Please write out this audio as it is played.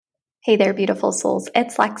Hey there, beautiful souls.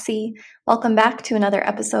 It's Lexi. Welcome back to another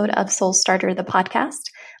episode of Soul Starter, the podcast.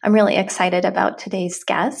 I'm really excited about today's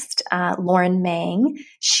guest, Lauren Mang.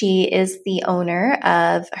 She is the owner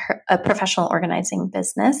of a professional organizing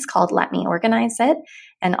business called Let Me Organize It,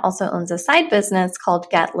 and also owns a side business called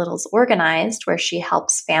Get Littles Organized, where she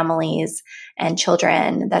helps families and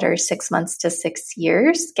children that are 6 months to 6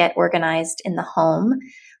 years get organized in the home.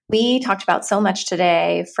 We talked about so much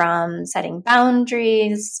today, from setting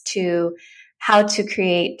boundaries to how to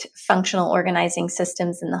create functional organizing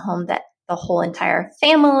systems in the home that the whole entire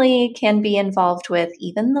family can be involved with,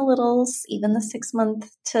 even the littles, even the 6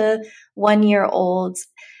 month to 1 year olds,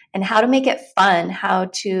 and how to make it fun, how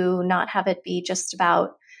to not have it be just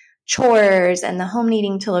about chores and the home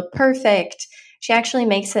needing to look perfect. She actually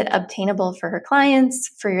makes it obtainable for her clients.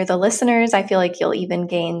 For the listeners, I feel like you'll even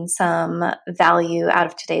gain some value out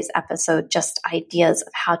of today's episode, just ideas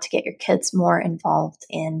of how to get your kids more involved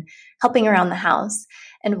in helping around the house.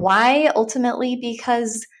 And why? Ultimately,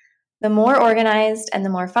 because the more organized and the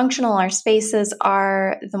more functional our spaces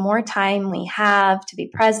are, the more time we have to be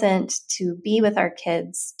present, to be with our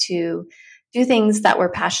kids, to do things that we're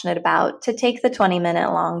passionate about, to take the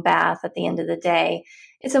 20-minute long bath at the end of the day.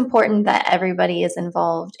 It's important that everybody is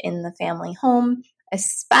involved in the family home,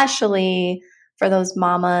 especially for those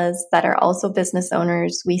mamas that are also business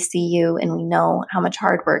owners. We see you and we know how much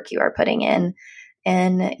hard work you are putting in.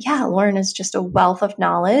 And yeah, Lauren is just a wealth of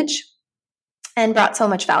knowledge and brought so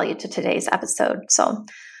much value to today's episode. So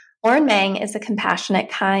Lauren Mang is a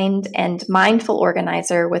compassionate, kind, and mindful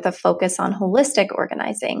organizer with a focus on holistic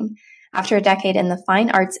organizing. After a decade in the fine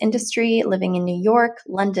arts industry, living in New York,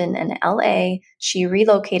 London, and LA, she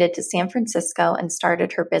relocated to San Francisco and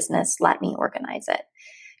started her business, Let Me Organize It.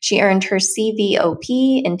 She earned her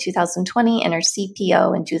CVOP in 2020 and her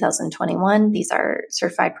CPO in 2021. These are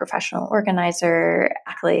Certified Professional Organizer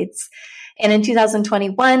accolades. And in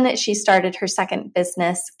 2021, she started her second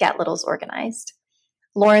business, Get Littles Organized.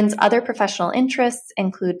 Lauren's other professional interests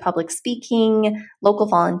include public speaking, local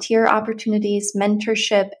volunteer opportunities,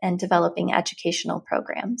 mentorship, and developing educational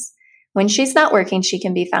programs. When she's not working, she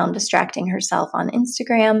can be found distracting herself on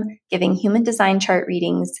Instagram, giving human design chart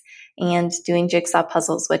readings, and doing jigsaw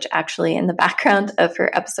puzzles, which actually in the background of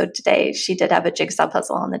her episode today, she did have a jigsaw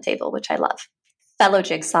puzzle on the table, which I love. Fellow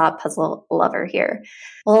jigsaw puzzle lover here.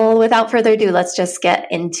 Well, without further ado, let's just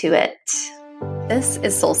get into it. This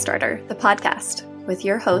is Soul Starter, the podcast, with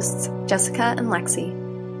your hosts, Jessica and Lexi.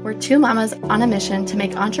 We're two mamas on a mission to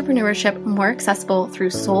make entrepreneurship more accessible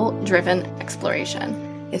through soul-driven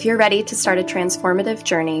exploration. If you're ready to start a transformative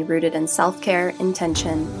journey rooted in self-care,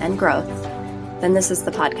 intention, and growth, then this is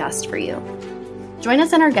the podcast for you. Join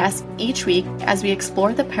us and our guests each week as we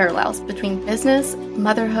explore the parallels between business,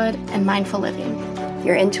 motherhood, and mindful living.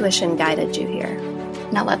 Your intuition guided you here.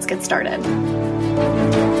 Now let's get started.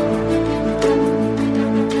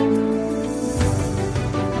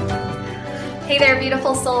 Hey there,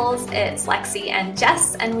 beautiful souls. It's Lexi and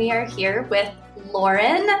Jess, and we are here with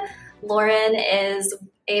Lauren. Lauren is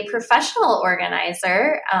a professional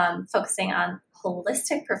organizer, focusing on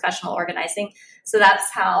holistic professional organizing. So that's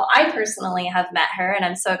how I personally have met her, and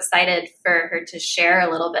I'm so excited for her to share a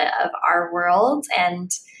little bit of our world, and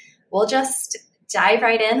we'll just dive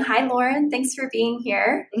right in. Hi, Lauren. Thanks for being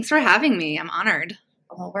here. Thanks for having me. I'm honored.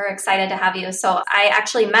 Well, we're excited to have you. So I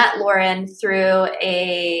actually met Lauren through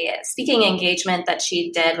a speaking engagement that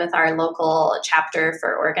she did with our local chapter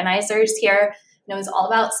for organizers here. And it was all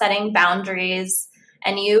about setting boundaries.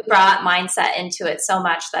 And you brought mindset into it so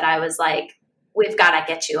much that I was like, we've got to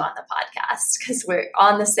get you on the podcast because we're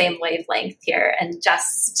on the same wavelength here. And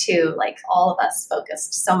just to like all of us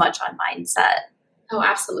focused so much on mindset. Oh,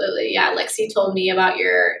 absolutely. Yeah. Lexi told me about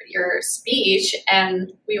your speech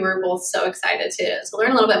and we were both so excited to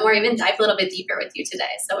learn a little bit more, even dive a little bit deeper with you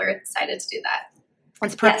today. So we're excited to do that.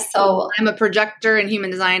 That's perfect. Yes, so I'm a projector in human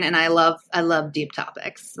design and I love deep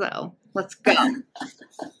topics. So let's go.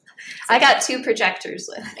 I got two projectors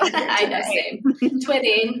with me. I know, same.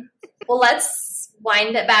 Twinning. Well, let's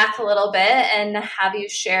wind it back a little bit and have you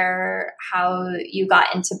share how you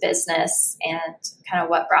got into business and kind of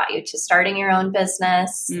what brought you to starting your own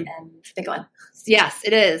business and the going. Yes,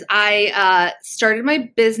 it is. I started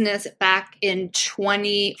my business back in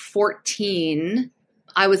 2014.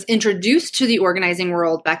 I was introduced to the organizing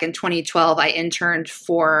world back in 2012. I interned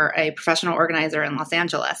for a professional organizer in Los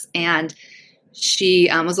Angeles, and she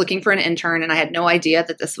was looking for an intern, and I had no idea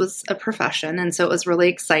that this was a profession. And so it was really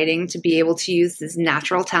exciting to be able to use this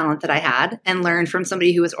natural talent that I had and learn from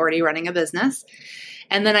somebody who was already running a business.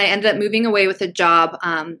 And then I ended up moving away with a job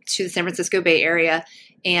to the San Francisco Bay Area,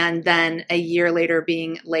 and then a year later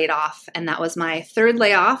being laid off. And that was my third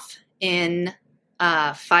layoff. in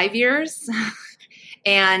 5 years.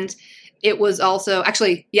 And it was also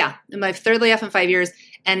actually, my third layoff in 5 years.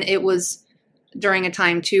 And it was during a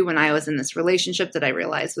time too when I was in this relationship that I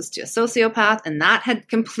realized was to a sociopath, and that had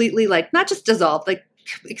completely not just dissolved,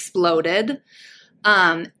 exploded.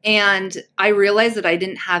 And I realized that I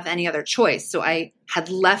didn't have any other choice. So I had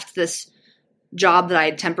left this job that I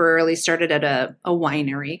had temporarily started at a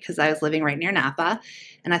winery because I was living right near Napa.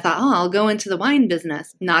 And I thought, I'll go into the wine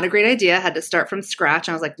business. Not a great idea. I had to start from scratch.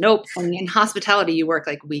 And I was like, nope. And in hospitality, you work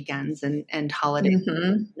weekends and holidays.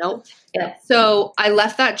 Mm-hmm. Nope. Yeah. So I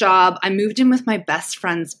left that job. I moved in with my best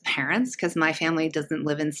friend's parents because my family doesn't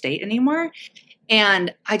live in state anymore.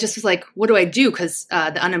 And I just was like, what do I do? Because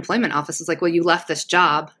the unemployment office was like, well, you left this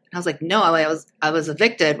job. And I was like, no, I was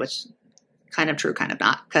evicted, which kind of true, kind of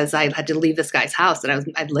not, because I had to leave this guy's house that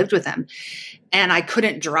I'd lived with him. And I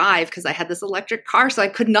couldn't drive because I had this electric car. So I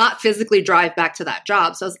could not physically drive back to that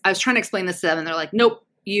job. So I was trying to explain this to them, and they're like, nope,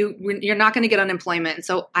 you're not going to get unemployment. And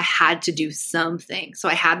so I had to do something. So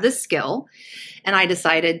I had this skill, and I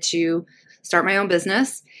decided to start my own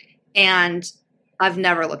business. And I've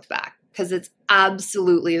never looked back because it's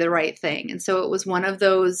absolutely the right thing. And so it was one of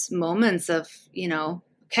those moments of,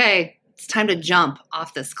 okay, it's time to jump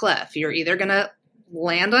off this cliff. You're either going to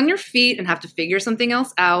land on your feet and have to figure something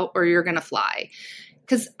else out, or you're going to fly.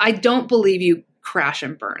 Because I don't believe you crash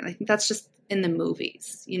and burn. I think that's just in the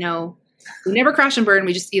movies. We never crash and burn.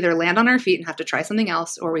 We just either land on our feet and have to try something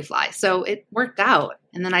else, or we fly. So it worked out.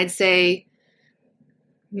 And then I'd say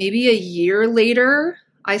maybe a year later,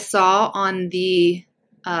 I saw on the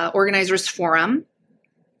organizers forum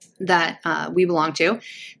that we belong to,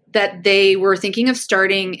 that they were thinking of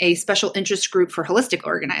starting a special interest group for holistic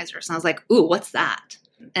organizers. And I was like, ooh, what's that?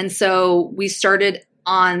 And so we started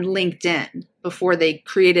on LinkedIn before they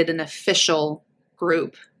created an official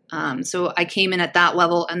group. So I came in at that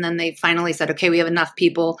level, and then they finally said, okay, we have enough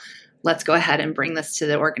people. Let's go ahead and bring this to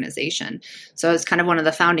the organization. So I was kind of one of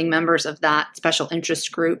the founding members of that special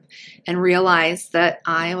interest group, and realized that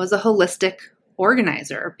I was a holistic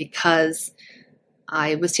organizer because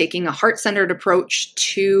I was taking a heart-centered approach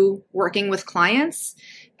to working with clients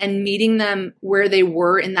and meeting them where they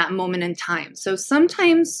were in that moment in time. So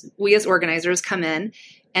sometimes we as organizers come in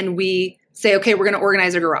and we say, okay, we're going to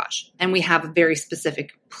organize a garage, and we have a very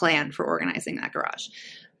specific plan for organizing that garage.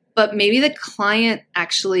 But maybe the client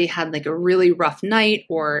actually had a really rough night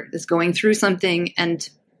or is going through something, and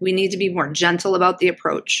we need to be more gentle about the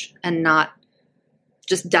approach and not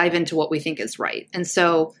just dive into what we think is right. And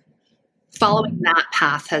so following that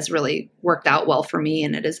path has really worked out well for me,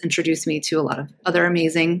 and it has introduced me to a lot of other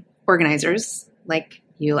amazing organizers like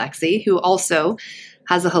you, Lexi, who also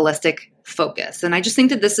has a holistic focus. And I just think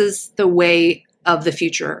that this is the way of the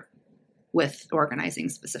future with organizing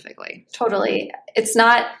specifically. Totally. It's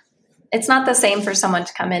not the same for someone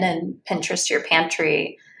to come in and Pinterest your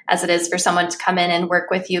pantry as it is for someone to come in and work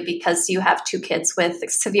with you because you have 2 kids with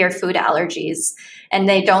severe food allergies and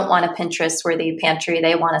they don't want a Pinterest worthy pantry.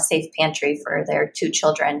 They want a safe pantry for their 2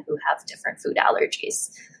 children who have different food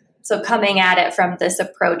allergies. So coming at it from this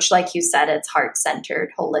approach, like you said, it's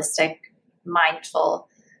heart-centered, holistic, mindful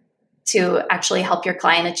to actually help your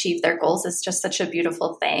client achieve their goals is just such a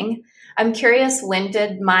beautiful thing. I'm curious, when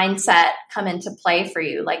did mindset come into play for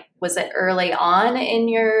you? Was it early on in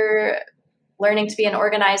your learning to be an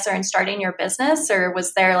organizer and starting your business, or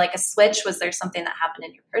was there a switch? Was there something that happened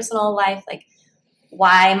in your personal life?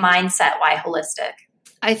 Why mindset? Why holistic?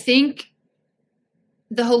 I think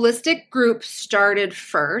the holistic group started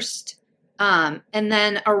first. And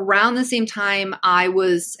then around the same time I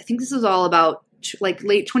think this was all about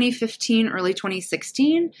late 2015, early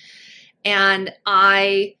 2016. And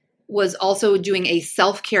I was also doing a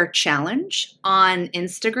self-care challenge on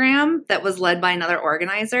Instagram that was led by another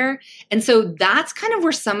organizer. And so that's kind of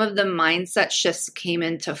where some of the mindset shifts came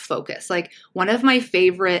into focus. One of my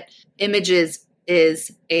favorite images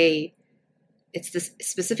is it's this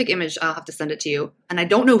specific image. I'll have to send it to you. And I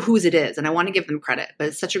don't know whose it is, and I want to give them credit, but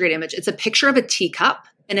it's such a great image. It's a picture of a teacup,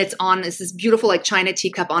 and it's this beautiful china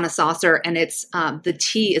teacup on a saucer, and it's the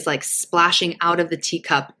tea is splashing out of the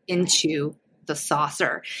teacup into the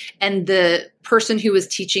saucer. And the person who was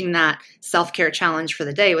teaching that self-care challenge for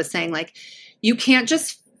the day was saying you can't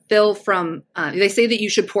just fill from, they say that you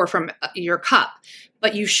should pour from your cup,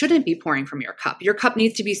 but you shouldn't be pouring from your cup. Your cup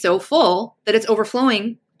needs to be so full that it's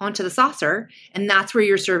overflowing onto the saucer. And that's where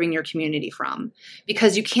you're serving your community from,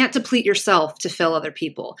 because you can't deplete yourself to fill other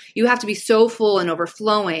people. You have to be so full and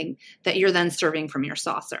overflowing that you're then serving from your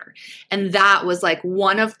saucer. And that was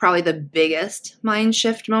one of probably the biggest mind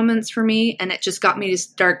shift moments for me. And it just got me to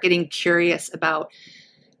start getting curious about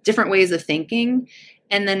different ways of thinking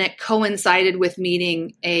And then it coincided with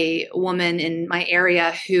meeting a woman in my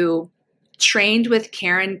area who trained with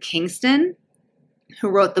Karen Kingston, who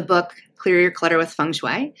wrote the book Clear Your Clutter with Feng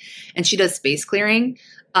Shui. And she does space clearing.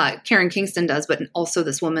 Karen Kingston does, but also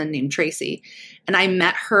this woman named Tracy. And I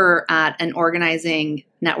met her at an organizing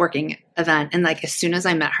networking event. And like, as soon as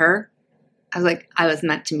I met her, I was like, I was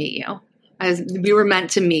meant to meet you. We were meant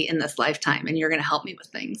to meet in this lifetime, and you're going to help me with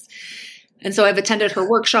things. And so I've attended her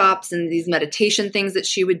workshops and these meditation things that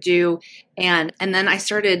she would do. And then I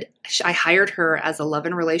hired her as a love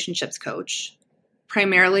and relationships coach,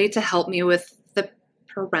 primarily to help me with the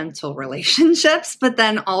parental relationships, but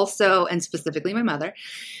then also, and specifically my mother,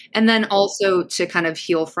 and then also to kind of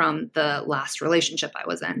heal from the last relationship I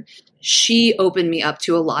was in. She opened me up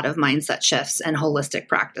to a lot of mindset shifts and holistic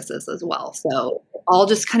practices as well. So it all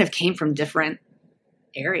just kind of came from different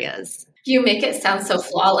areas. You make it sound so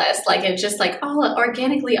flawless, like it just like all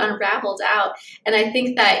organically unraveled out. And I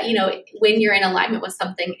think that, when you're in alignment with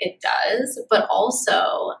something, it does, but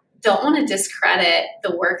also don't want to discredit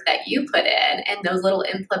the work that you put in and those little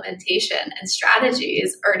implementation and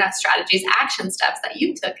strategies, or not strategies, action steps that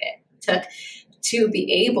you took to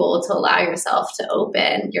be able to allow yourself to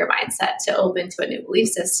open your mindset, to open to a new belief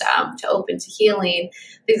system, to open to healing.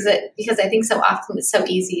 Because I think so often it's so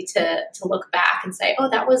easy to look back and say,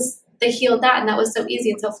 oh, they healed that, and that was so easy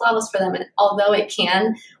and so flawless for them. And although it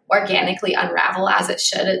can organically unravel as it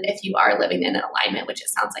should if you are living in an alignment, which it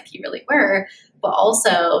sounds like you really were, but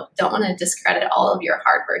also don't want to discredit all of your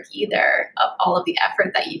hard work either, of all of the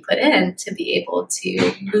effort that you put in to be able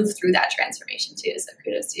to move through that transformation too. So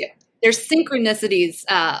kudos to you. There's synchronicities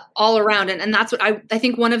all around. And that's what I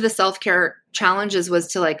think one of the self-care challenges was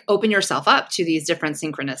to like open yourself up to these different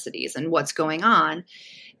synchronicities and what's going on.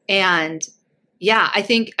 And yeah, I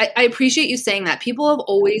think I appreciate you saying that. People have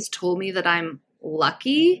always told me that I'm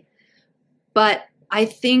lucky, but I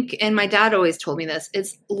think, and my dad always told me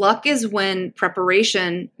this, luck is when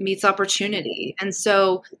preparation meets opportunity. And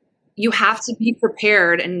so you have to be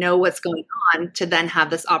prepared and know what's going on to then have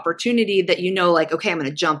this opportunity that like, okay, I'm going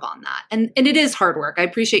to jump on that. And it is hard work. I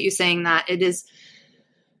appreciate you saying that. It is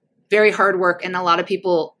very hard work, and a lot of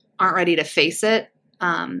people aren't ready to face it.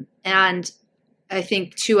 And I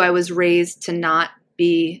think too, I was raised to not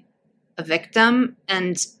be a victim.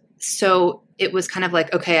 And so it was kind of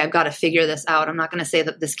like, okay, I've got to figure this out. I'm not going to say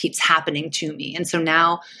that this keeps happening to me. And so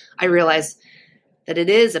now I realize that it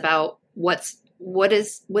is about what's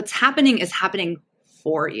happening is happening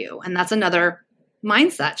for you. And that's another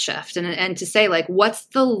mindset shift. And to say like, what's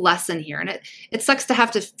the lesson here? And it sucks to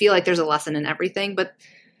have to feel like there's a lesson in everything, but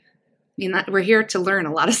we're here to learn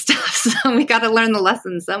a lot of stuff. So we got to learn the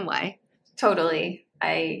lesson some way. Totally.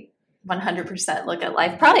 I 100% look at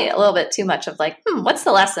life probably a little bit too much of like, what's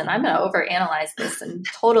the lesson? I'm going to overanalyze this and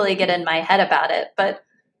totally get in my head about it. But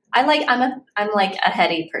I'm like a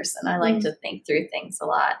heady person. I like to think through things a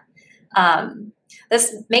lot.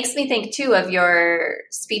 This makes me think too of your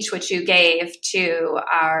speech, which you gave to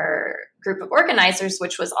our group of organizers,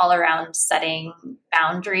 which was all around setting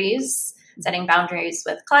boundaries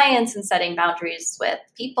with clients and setting boundaries with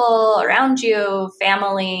people around you,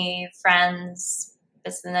 family, friends,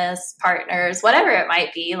 business partners, whatever it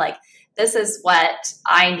might be. Like, this is what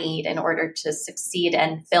I need in order to succeed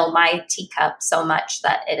and fill my teacup so much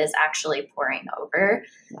that it is actually pouring over.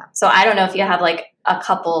 Yeah. So I don't know if you have like a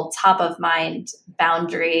couple top of mind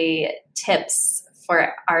boundary tips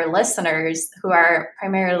for our listeners who are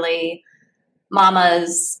primarily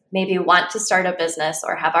mamas, maybe want to start a business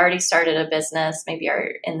or have already started a business, maybe are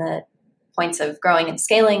in the points of growing and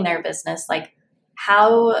scaling their business. Like,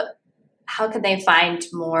 how can they find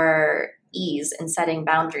more ease in setting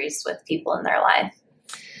boundaries with people in their life?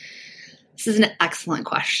 This is an excellent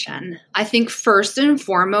question. I think first and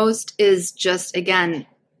foremost is just, again,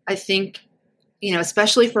 I think,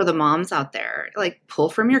 especially for the moms out there, like, pull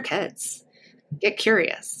from your kids, get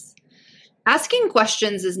curious. Asking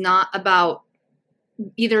questions is not about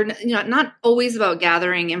not always about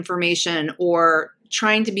gathering information or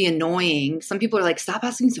trying to be annoying. Some people are like, stop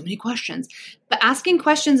asking so many questions. But asking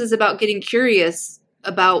questions is about getting curious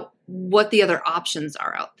about what the other options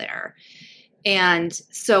are out there. And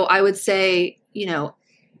so I would say,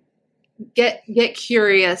 get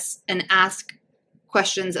curious and ask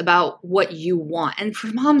questions about what you want. And for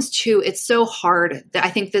moms too, it's so hard. I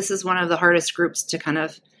think this is one of the hardest groups to kind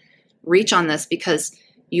of reach on this, because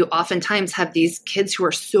you oftentimes have these kids who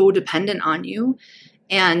are so dependent on you,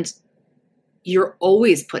 and you're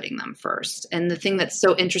always putting them first. And the thing that's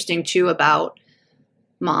so interesting too about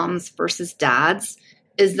moms versus dads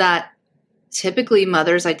is that typically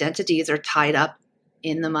mothers' identities are tied up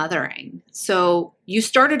in the mothering. So you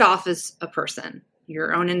started off as a person.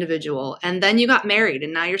 your own individual. And then you got married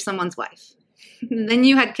and now you're someone's wife. And then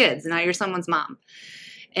you had kids and now you're someone's mom.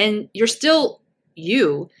 And you're still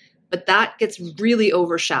you, but that gets really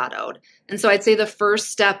overshadowed. And so I'd say the first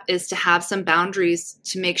step is to have some boundaries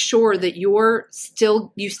to make sure that you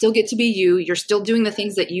still get to be you. You're still doing the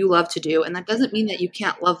things that you love to do. And that doesn't mean that you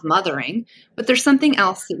can't love mothering, but there's something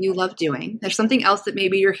else that you love doing. There's something else that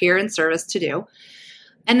maybe you're here in service to do.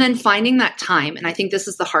 And then finding that time. And I think this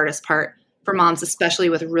is the hardest part for moms, especially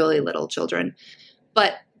with really little children.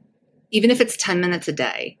 But even if it's 10 minutes a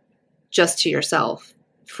day, just to yourself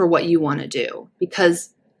for what you want to do,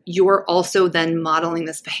 because you're also then modeling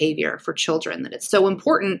this behavior for children, that it's so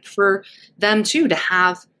important for them too to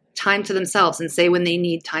have time to themselves and say when they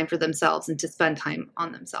need time for themselves and to spend time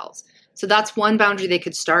on themselves. So that's one boundary they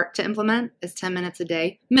could start to implement, is 10 minutes a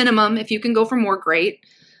day minimum. If you can go for more, great.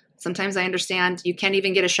 Sometimes I understand you can't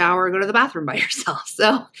even get a shower or go to the bathroom by yourself.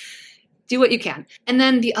 So do what you can. And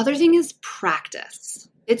then the other thing is practice.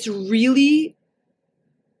 It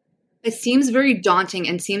seems very daunting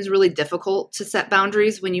and seems really difficult to set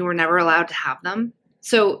boundaries when you were never allowed to have them.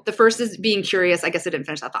 So the first is being curious. I guess I didn't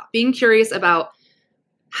finish that thought. Being curious about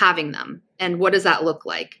having them and what does that look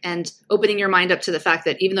like, and opening your mind up to the fact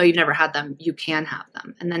that even though you've never had them, you can have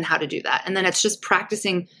them, and then how to do that. And then it's just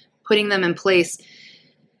practicing putting them in place.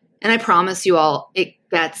 And I promise you all, it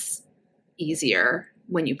gets easier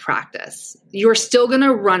when you practice. You're still going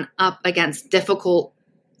to run up against difficult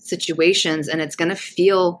situations and it's going to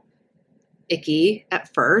feel icky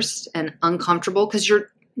at first and uncomfortable because you're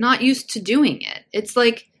not used to doing it. It's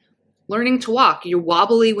like learning to walk. You're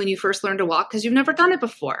wobbly when you first learn to walk because you've never done it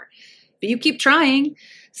before, but you keep trying.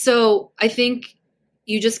 So I think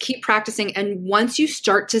you just keep practicing. And once you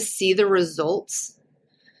start to see the results,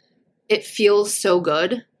 it feels so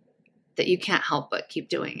good that you can't help but keep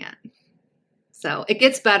doing it. So it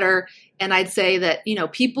gets better. And I'd say that,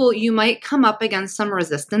 people, you might come up against some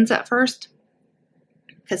resistance at first,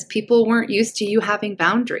 because people weren't used to you having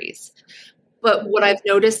boundaries. But what I've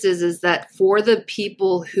noticed is that for the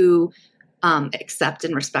people who accept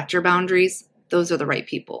and respect your boundaries, those are the right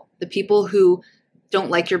people. The people who don't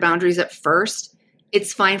like your boundaries at first,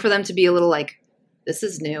 it's fine for them to be a little like, this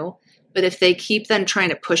is new. But if they keep then trying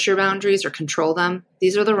to push your boundaries or control them,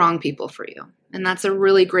 these are the wrong people for you. And that's a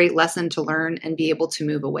really great lesson to learn and be able to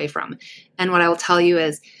move away from. And what I will tell you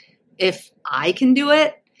is, if I can do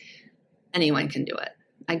it, anyone can do it.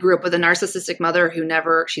 I grew up with a narcissistic mother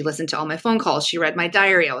she listened to all my phone calls. She read my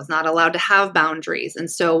diary. I was not allowed to have boundaries. And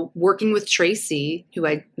so working with Tracy, who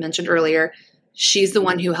I mentioned earlier, she's the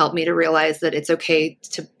one who helped me to realize that it's okay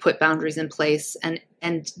to put boundaries in place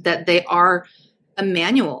and that they are a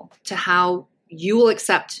manual to how you will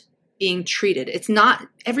accept being treated. It's not,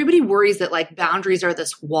 everybody worries that like boundaries are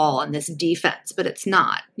this wall and this defense, but it's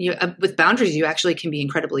not. With boundaries, you actually can be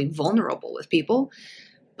incredibly vulnerable with people,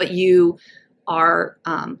 but you are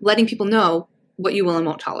letting people know what you will and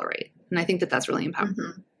won't tolerate. And I think that that's really empowering.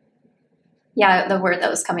 Mm-hmm. Yeah, the word that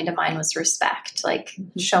was coming to mind was respect, like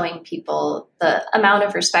showing people the amount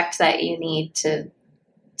of respect that you need to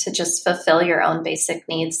just fulfill your own basic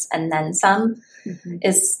needs and then some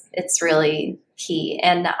it's really key.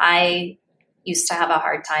 And I used to have a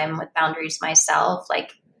hard time with boundaries myself.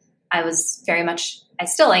 Like I was very much, I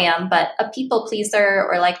still am, but a people pleaser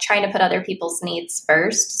or like trying to put other people's needs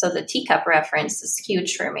first. So the teacup reference is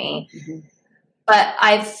huge for me. Mm-hmm. But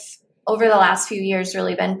I've, over the last few years,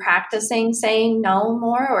 really been practicing saying no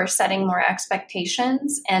more or setting more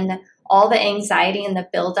expectations. And all the anxiety and the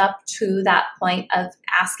buildup to that point of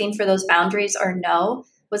asking for those boundaries or no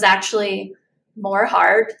was actually more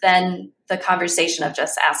hard than the conversation of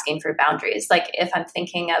just asking for boundaries. Like if I'm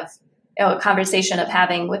thinking of a conversation of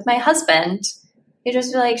having with my husband, you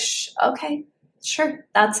just be like, okay, sure,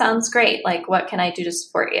 that sounds great. Like, what can I do to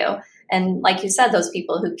support you? And like you said, those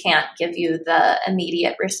people who can't give you the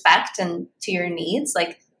immediate respect and to your needs,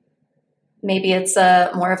 like maybe it's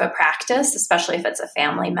more of a practice, especially if it's a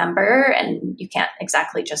family member and you can't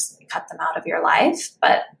exactly just cut them out of your life,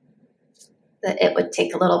 but it would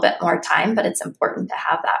take a little bit more time, but it's important to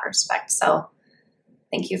have that respect. So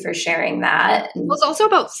thank you for sharing that. Well, it's also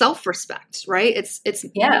about self-respect, right? It's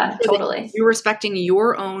yeah, totally. You're respecting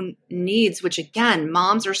your own needs, which again,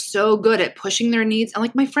 moms are so good at pushing their needs. And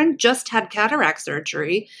like my friend just had cataract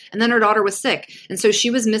surgery and then her daughter was sick. And so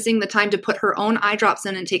she was missing the time to put her own eye drops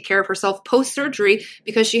in and take care of herself post-surgery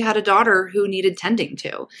because she had a daughter who needed tending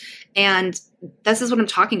to. And this is what I'm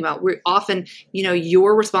talking about. We're often,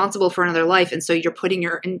 you're responsible for another life. And so you're putting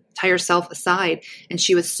your entire self aside. And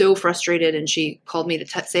she was so frustrated. And she called me to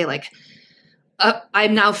say like,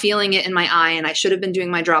 I'm now feeling it in my eye and I should have been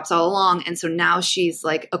doing my drops all along. And so now she's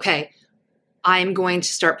like, okay, I'm going to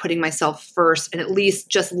start putting myself first, and at least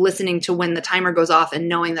just listening to when the timer goes off and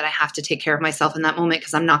knowing that I have to take care of myself in that moment,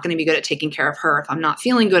 because I'm not going to be good at taking care of her if I'm not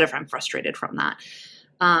feeling good, if I'm frustrated from that.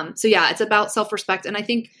 So yeah, it's about self-respect. And I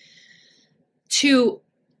think too,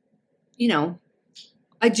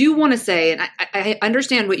 I do want to say, and I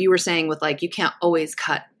understand what you were saying with like, you can't always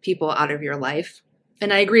cut people out of your life.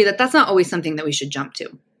 And I agree that that's not always something that we should jump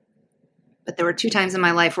to. But there were 2 times in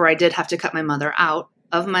my life where I did have to cut my mother out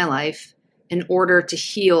of my life in order to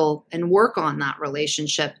heal and work on that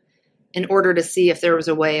relationship, in order to see if there was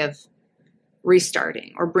a way of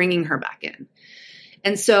restarting or bringing her back in.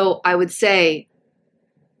 And so I would say,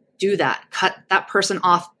 do that. Cut that person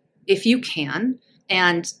off if you can,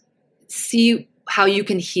 and see how you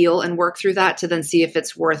can heal and work through that to then see if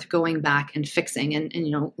it's worth going back and fixing.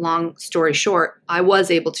 And long story short, I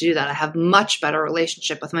was able to do that. I have much better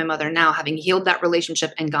relationship with my mother now, having healed that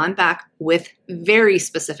relationship and gone back with very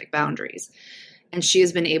specific boundaries. And she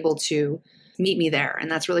has been able to meet me there.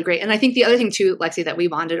 And that's really great. And I think the other thing too, Lexi, that we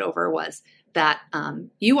bonded over was that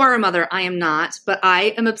you are a mother, I am not, but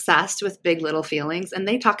I am obsessed with big little feelings. And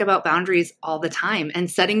they talk about boundaries all the time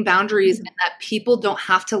and setting boundaries, and that people don't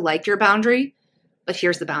have to like your boundary. But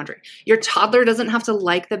here's the boundary. Your toddler doesn't have to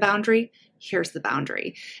like the boundary. Here's the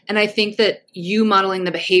boundary. And I think that you modeling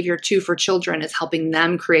the behavior too for children is helping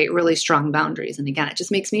them create really strong boundaries. And again, it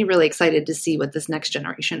just makes me really excited to see what this next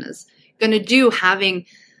generation is going to do, having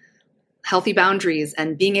healthy boundaries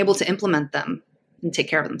and being able to implement them and take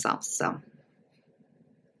care of themselves. So,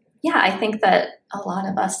 yeah, I think that a lot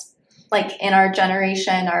of us, like in our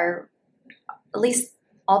generation, are, at least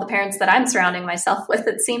all the parents that I'm surrounding myself with,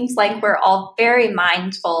 it seems like we're all very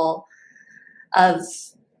mindful of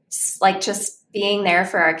like just being there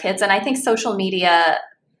for our kids. And I think social media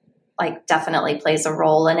like definitely plays a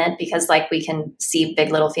role in it, because like we can see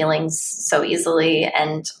big little feelings so easily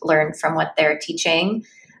and learn from what they're teaching.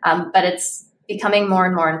 But it's becoming more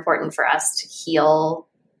and more important for us to heal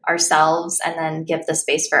ourselves and then give the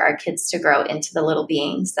space for our kids to grow into the little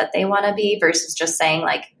beings that they want to be, versus just saying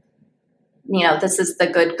like, this is the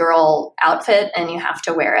good girl outfit and you have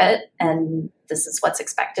to wear it, and this is what's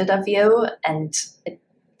expected of you. And it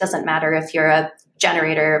doesn't matter if you're a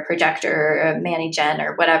generator, a projector, or a Manny-Gen,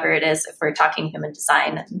 or whatever it is, if we're talking human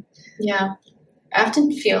design. Yeah. I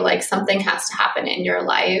often feel like something has to happen in your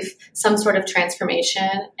life, some sort of transformation,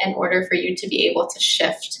 in order for you to be able to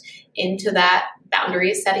shift into that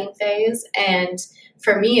boundary setting phase. And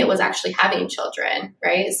for me, it was actually having children,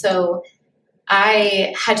 right? So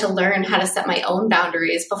I had to learn how to set my own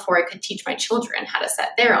boundaries before I could teach my children how to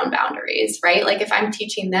set their own boundaries, right? Like if I'm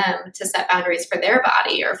teaching them to set boundaries for their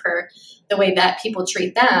body or for the way that people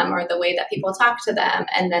treat them or the way that people talk to them,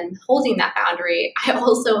 and then holding that boundary, I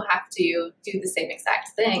also have to do the same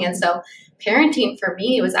exact thing. And so parenting for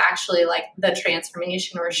me was actually like the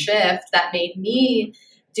transformation or shift that made me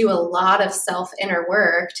do a lot of self-inner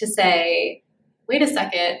work to say, wait a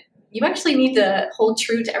second, you actually need to hold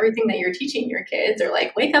true to everything that you're teaching your kids, or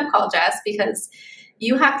like wake up call, Jess, because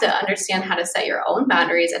you have to understand how to set your own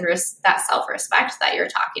boundaries and that self-respect that you're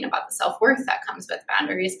talking about, the self-worth that comes with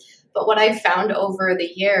boundaries. But what I've found over the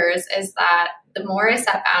years is that the more I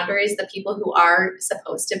set boundaries, the people who are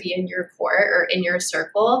supposed to be in your court or in your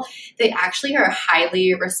circle, they actually are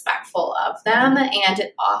highly respectful of them. And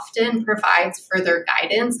it often provides further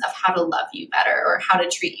guidance of how to love you better, or how to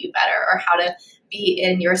treat you better, or how to be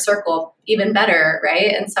in your circle even better,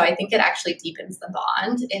 right? And so I think it actually deepens the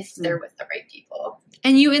bond if they're with the right people.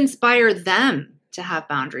 And you inspire them to have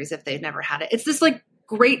boundaries if they've never had it. It's this like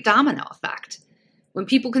great domino effect. When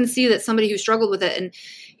people can see that somebody who struggled with it, and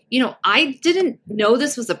I didn't know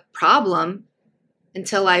this was a problem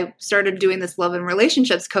until I started doing this love and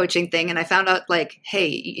relationships coaching thing. And I found out like,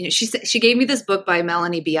 hey, she gave me this book by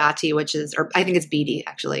Melanie Beatty, or I think it's Beatty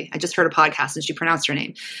actually. I just heard a podcast and she pronounced her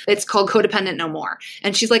name. It's called Codependent No More.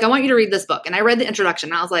 And she's like, I want you to read this book. And I read the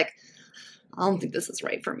introduction and I was like, I don't think this is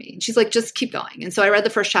right for me. And she's like, just keep going. And so I read the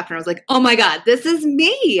first chapter and I was like, oh my God, this is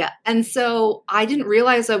me. And so I didn't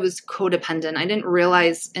realize I was codependent. I didn't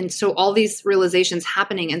realize. And so all these realizations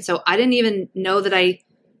happening. And so I didn't even know that I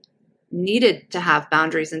needed to have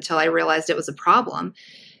boundaries until I realized it was a problem.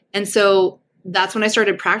 And so that's when I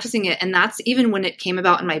started practicing it. And that's even when it came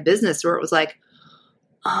about in my business, where it was like,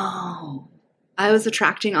 oh, I was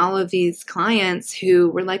attracting all of these clients who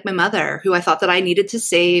were like my mother, who I thought that I needed to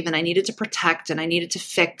save and I needed to protect and I needed to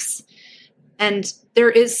fix. And there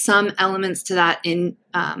is some elements to that in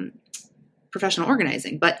professional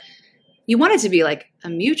organizing. But, you want it to be like a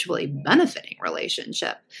mutually benefiting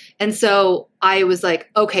relationship. And so I was like,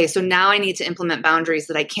 okay, so now I need to implement boundaries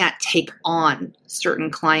that I can't take on certain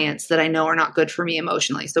clients that I know are not good for me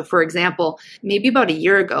emotionally. So for example, maybe about a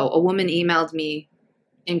year ago, a woman emailed me,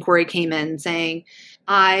 inquiry came in saying,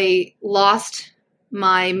 I lost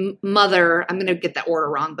my mother. I'm going to get that order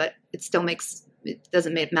wrong, but it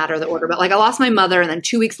doesn't matter the order, but like I lost my mother, and then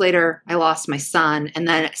 2 weeks later I lost my son, and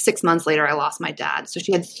then 6 months later I lost my dad. So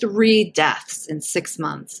she had 3 deaths in 6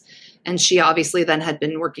 months, and she obviously then had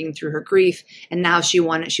been working through her grief, and now she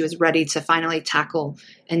was ready to finally tackle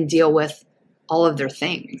and deal with all of their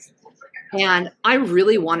things. And I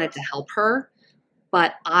really wanted to help her,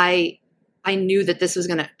 but I knew that this was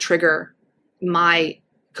going to trigger my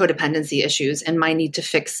codependency issues and my need to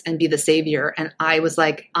fix and be the savior. And I was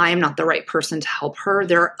like, I am not the right person to help her.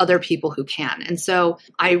 There are other people who can. And so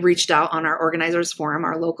I reached out on our organizers forum,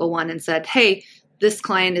 our local one, and said, hey, this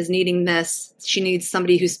client is needing this. She needs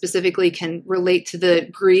somebody who specifically can relate to the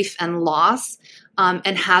grief and loss,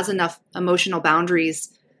 and has enough emotional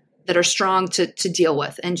boundaries that are strong to deal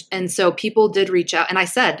with. And so people did reach out, and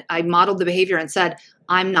I modeled the behavior and said,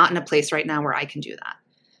 I'm not in a place right now where I can do that.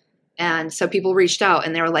 And so people reached out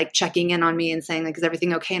and they were like checking in on me and saying, like, is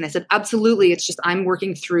everything okay? And I said, absolutely. It's just, I'm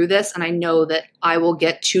working through this, and I know that I will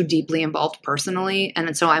get too deeply involved personally.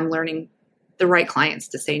 And so I'm learning the right clients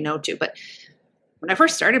to say no to. But when I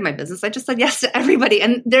first started my business, I just said yes to everybody.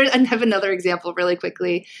 And I have another example really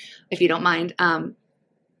quickly, if you don't mind.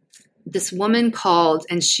 This woman called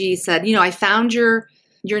and she said, I found your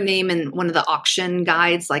name in one of the auction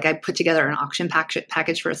guides. Like I put together an auction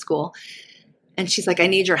package for a school. And she's like, I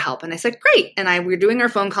need your help. And I said, great. And we were doing our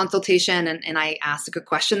phone consultation, and I asked a good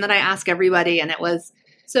question that I ask everybody. And it was,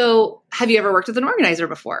 so have you ever worked with an organizer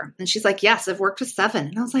before? And she's like, yes, I've worked with 7.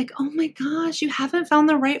 And I was like, oh my gosh, you haven't found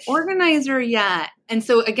the right organizer yet. And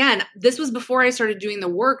so again, this was before I started doing the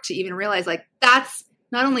work to even realize, like, that's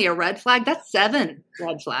not only a red flag, that's 7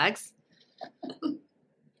 red flags.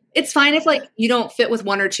 It's fine if like you don't fit with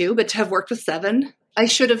 1 or 2, but to have worked with 7, I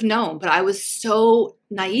should have known, but I was so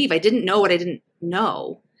naive. I didn't know what I didn't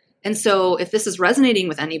know. And so if this is resonating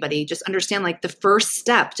with anybody, just understand, like, the first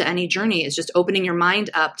step to any journey is just opening your mind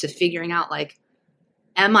up to figuring out, like,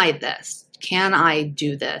 am I this? Can I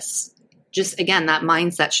do this? Just, again, that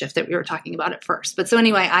mindset shift that we were talking about at first. But so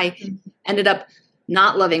anyway, I ended up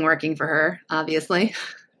not loving working for her, obviously,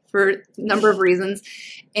 for a number of reasons.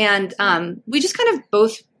 And we just kind of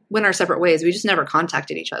both went our separate ways. We just never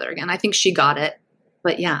contacted each other again. I think she got it.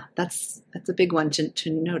 But yeah, that's a big one to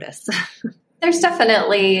notice. There's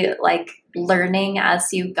definitely like learning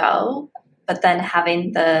as you go, but then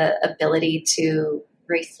having the ability to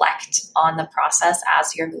reflect on the process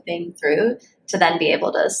as you're moving through to then be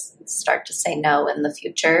able to start to say no in the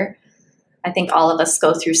future. I think all of us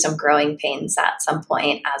go through some growing pains at some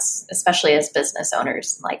point, especially as business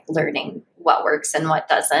owners, like learning what works and what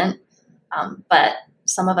doesn't. But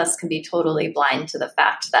some of us can be totally blind to the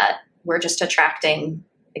fact that we're just attracting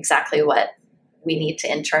exactly what we need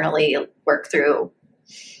to internally work through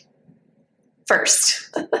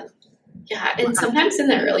first. Yeah. And sometimes in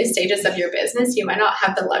the early stages of your business, you might not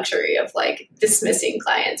have the luxury of like dismissing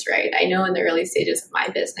clients, right? I know in the early stages of my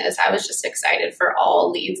business, I was just excited for all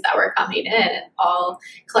leads that were coming in and all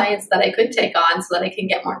clients that I could take on so that I can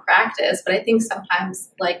get more practice. But I think sometimes,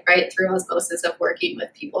 like, right through osmosis of working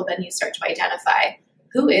with people, then you start to identify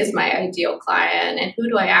who is my ideal client and who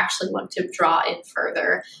do I actually want to draw in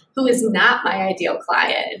further? Who is not my ideal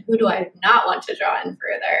client and who do I not want to draw in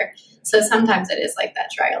further? So sometimes it is like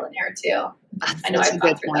that trial and error too. I know I've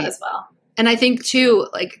gone through that as well. And I think too,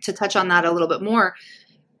 like, to touch on that a little bit more,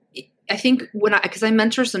 I think because I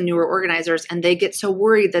mentor some newer organizers and they get so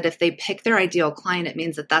worried that if they pick their ideal client, it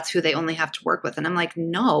means that that's who they only have to work with. And I'm like,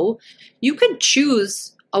 no, you could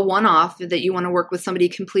choose a one-off that you want to work with somebody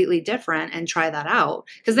completely different and try that out,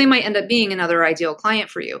 because they might end up being another ideal client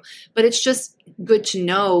for you. But it's just good to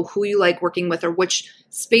know who you like working with or which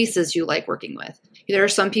spaces you like working with. There are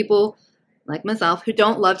some people like myself who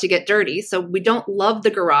don't love to get dirty. So we don't love the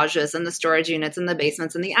garages and the storage units and the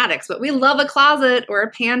basements and the attics, but we love a closet or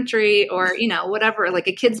a pantry or, whatever, like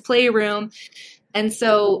a kid's playroom. And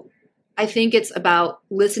so I think it's about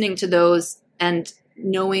listening to those and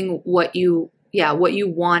knowing what you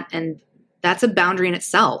want. And that's a boundary in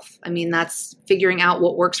itself. I mean, that's figuring out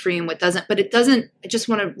what works for you and what doesn't, but I just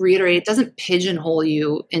want to reiterate, it doesn't pigeonhole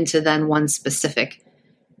you into then one specific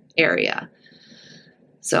area.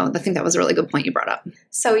 So I think that was a really good point you brought up.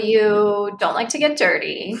 So you don't like to get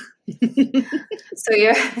dirty.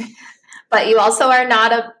 But you also are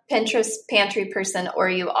not a Pinterest pantry person, or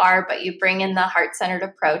you are, but you bring in the heart-centered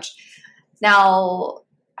approach. Now,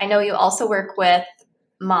 I know you also work with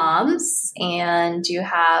moms and you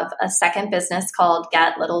have a second business called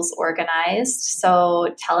Get Littles Organized.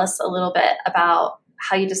 So tell us a little bit about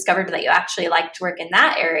how you discovered that you actually like to work in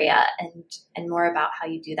that area and more about how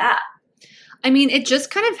you do that. I mean, it just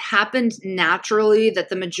kind of happened naturally that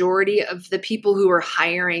the majority of the people who were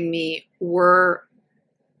hiring me were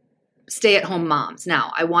stay-at-home moms.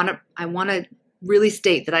 Now, I want to really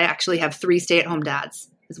state that I actually have 3 stay-at-home dads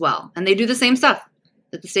as well, and they do the same stuff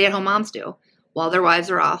that the stay-at-home moms do while their wives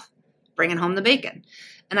are off bringing home the bacon.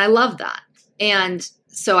 And I love that. And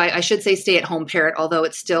so I should say stay-at-home parent, although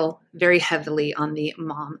it's still very heavily on the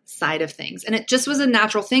mom side of things. And it just was a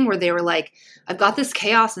natural thing where they were like, I've got this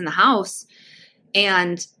chaos in the house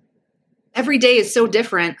and every day is so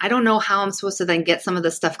different. I don't know how I'm supposed to then get some of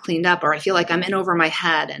this stuff cleaned up, or I feel like I'm in over my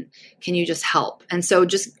head, and can you just help? And so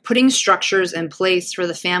just putting structures in place for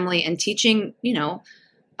the family and teaching,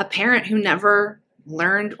 a parent who never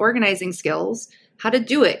learned organizing skills, how to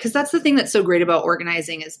do it. Because that's the thing that's so great about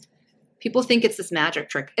organizing is people think it's this magic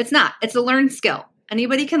trick. It's not. It's a learned skill.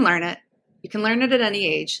 Anybody can learn it. You can learn it at any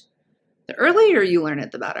age. The earlier you learn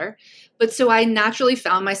it, the better. But so I naturally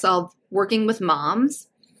found myself working with moms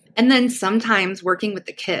and then sometimes working with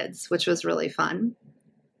the kids, which was really fun.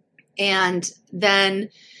 And then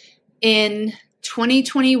in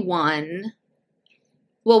 2021,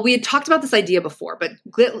 well, we had talked about this idea before, but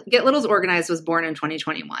Get Littles Organized was born in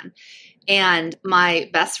 2021. And my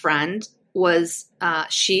best friend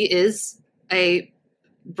she is a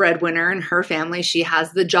breadwinner in her family. She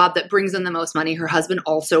has the job that brings in the most money. Her husband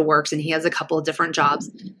also works and he has a couple of different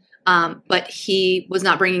jobs. But he was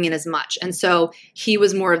not bringing in as much. And so he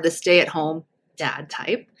was more of the stay-at-home dad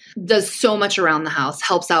type, does so much around the house,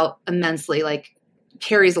 helps out immensely, like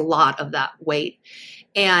carries a lot of that weight.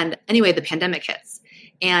 And anyway, the pandemic hits.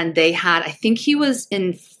 And they had, I think he was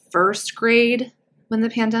in first grade when the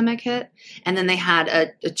pandemic hit. And then they had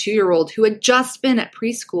a 2-year-old who had just been at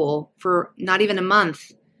preschool for not even a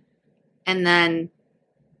month and then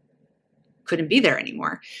couldn't be there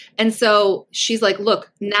anymore. And so she's like,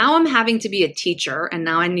 look, now I'm having to be a teacher. And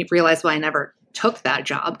now I realize why I never took that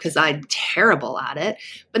job because I'm terrible at it.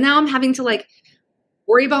 But now I'm having to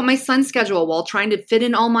worry about my son's schedule while trying to fit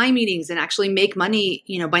in all my meetings and actually make money,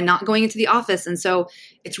 by not going into the office. And so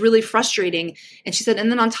it's really frustrating. And she said,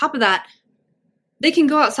 and then on top of that, they can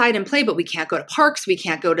go outside and play, but we can't go to parks. We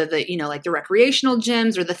can't go to the, the recreational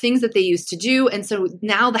gyms or the things that they used to do. And so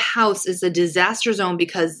now the house is a disaster zone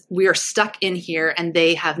because we are stuck in here and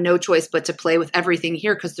they have no choice but to play with everything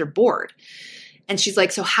here because they're bored. And she's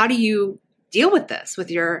like, so how do you deal with this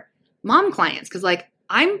with your mom clients? Because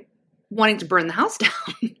I'm wanting to burn the house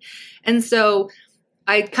down. And so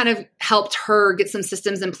I kind of helped her get some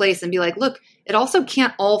systems in place and be like, look, it also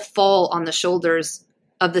can't all fall on the shoulders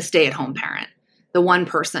of the stay-at-home parent, the one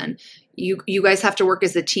person. You guys have to work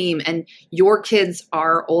as a team, and your kids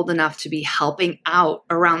are old enough to be helping out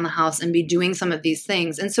around the house and be doing some of these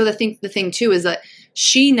things. And so the thing too is that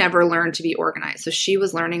she never learned to be organized. So she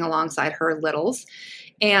was learning alongside her littles.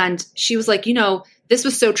 And she was like, this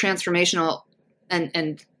was so transformational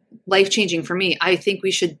and life-changing for me. I think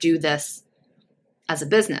we should do this as a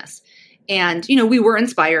business. And, we were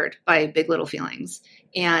inspired by Big Little Feelings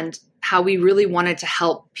and how we really wanted to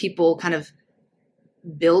help people kind of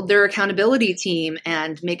build their accountability team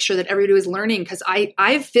and make sure that everybody was learning. Because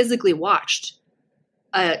I've physically watched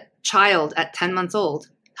a child at 10 months old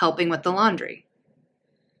helping with the laundry.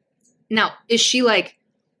 Now, is she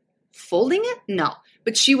folding it? No.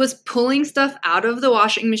 But she was pulling stuff out of the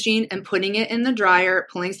washing machine and putting it in the dryer,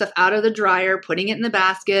 pulling stuff out of the dryer, putting it in the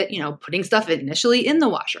basket, putting stuff initially in the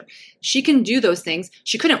washer. She can do those things.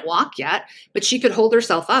 She couldn't walk yet, but she could hold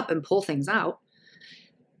herself up and pull things out.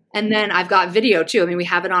 And then I've got video too. I mean, we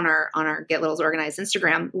have it on our Get Littles Organized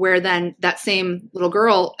Instagram, where then that same little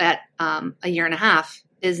girl at a year and a half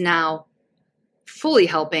is now fully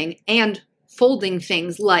helping and folding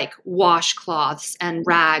things like washcloths and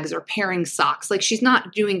rags or pairing socks. She's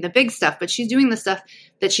not doing the big stuff, but she's doing the stuff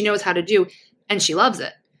that she knows how to do, and she loves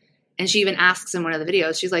it. And she even asks in one of the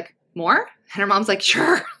videos, she's like, more? And her mom's like,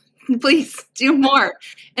 sure, please do more.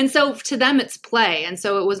 And so to them, it's play. And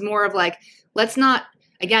so it was more of let's not,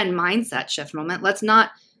 again, mindset shift moment. Let's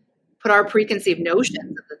not put our preconceived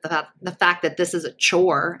notions of the fact that this is a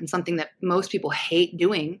chore and something that most people hate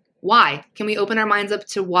doing. Why? Can we open our minds up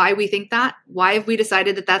to why we think that? Why have we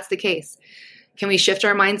decided that that's the case? Can we shift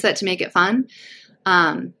our mindset to make it fun?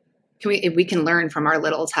 We can learn from our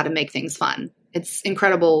littles how to make things fun. It's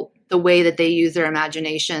incredible the way that they use their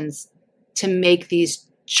imaginations to make these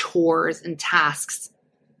chores and tasks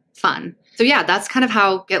fun. So yeah, that's kind of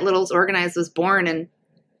how Get Littles Organized was born. And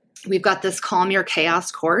we've got this Calm Your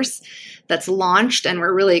Chaos course that's launched, and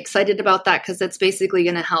we're really excited about that because it's basically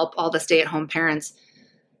going to help all the stay-at-home parents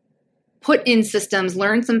put in systems,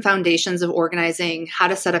 learn some foundations of organizing, how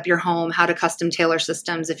to set up your home, how to custom tailor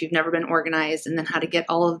systems if you've never been organized, and then how to get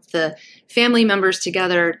all of the family members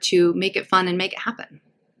together to make it fun and make it happen.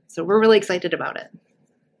 So we're really excited about it.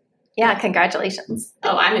 Yeah, congratulations.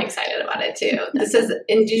 Oh, I'm excited about it too.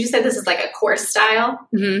 And did you say this is like a course style?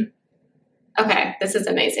 Mm-hmm. Okay, this is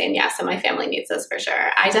amazing. Yeah, so my family needs this for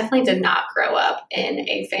sure. I definitely did not grow up in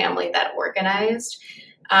a family that organized.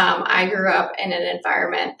 I grew up in an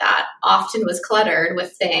environment that often was cluttered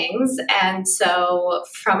with things. And so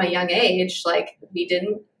from a young age, like we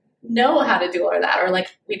didn't know how to do all of that, or like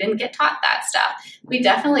we didn't get taught that stuff. We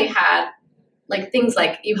definitely had like things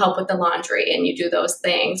like you help with the laundry and you do those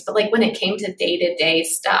things. But like when it came to day-to-day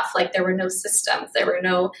stuff, like there were no systems, there were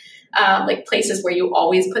no like places where you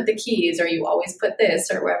always put the keys or you always put this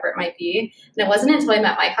or wherever it might be. And it wasn't until I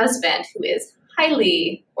met my husband, who is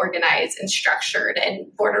highly organized and structured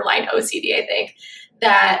and borderline OCD, I think,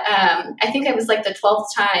 that I think it was like the 12th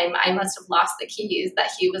time I must have lost the keys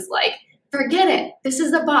that he was like, forget it. This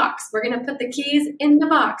is a box. We're going to put the keys in the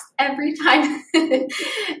box every time.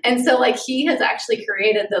 And so like he has actually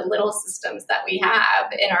created the little systems that we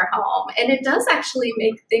have in our home. And it does actually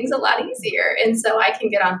make things a lot easier. And so I can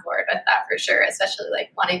get on board with that for sure, especially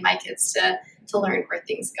like wanting my kids to learn where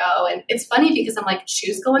things go. And it's funny because I'm like,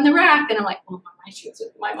 shoes go in the rack. And I'm like, well, my shoes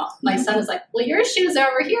with my mom. My son is like, well, your shoes are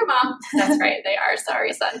over here, Mom. That's right. They are.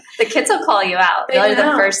 Sorry, son. The kids will call you out. They're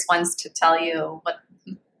the first ones to tell you what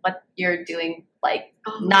you're doing, like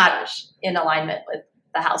in alignment with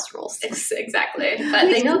the house rules. Exactly. But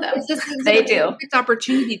they know them. They do. It's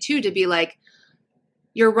opportunity too to be like,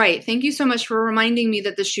 you're right. Thank you so much for reminding me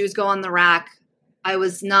that the shoes go on the rack. I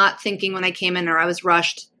was not thinking when I came in, or I was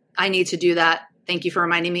rushed. I need to do that. Thank you for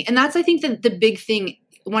reminding me. And that's, I think, the big thing.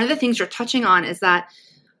 One of the things you're touching on is that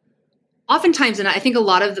oftentimes, and I think a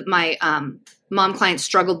lot of my mom clients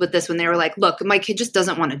struggled with this when they were like, look, my kid just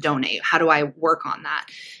doesn't want to donate. How do I work on that?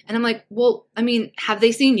 And I'm like, well, I mean, have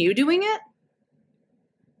they seen you doing it?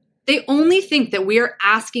 They only think that we are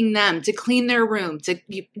asking them to clean their room, to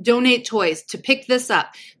donate toys, to pick this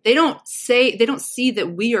up. They don't see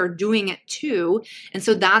that we are doing it too. And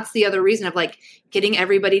so that's the other reason of like getting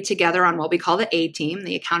everybody together on what we call the A team,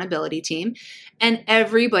 the accountability team, and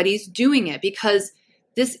everybody's doing it because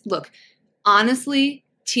honestly,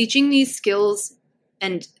 teaching these skills,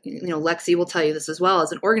 and Lexi will tell you this as well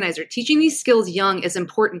as an organizer, teaching these skills young is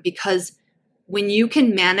important because when you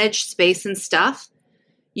can manage space and stuff,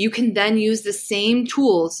 you can then use the same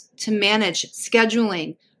tools to manage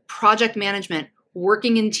scheduling, project management,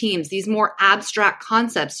 working in teams. These more abstract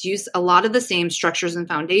concepts use a lot of the same structures and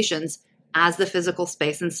foundations as the physical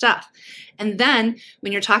space and stuff. And then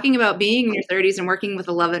when you're talking about being in your 30s and working with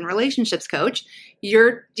a love and relationships coach,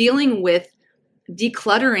 you're dealing with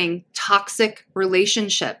decluttering toxic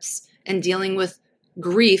relationships and dealing with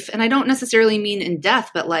grief. And I don't necessarily mean in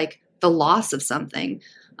death, but like the loss of something.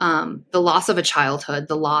 The loss of a childhood,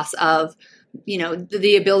 the loss of,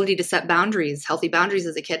 the ability to set boundaries, healthy boundaries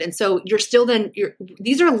as a kid. And so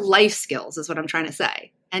these are life skills is what I'm trying to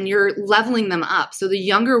say. And you're leveling them up. So the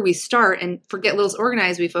younger we start, and for Get Littles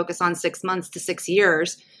Organized, we focus on 6 months to 6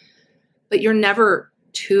 years, but you're never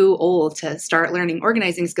too old to start learning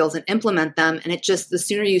organizing skills and implement them. And the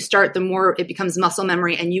sooner you start, the more it becomes muscle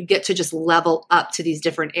memory and you get to just level up to these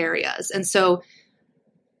different areas. And so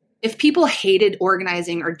if people hated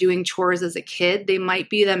organizing or doing chores as a kid, they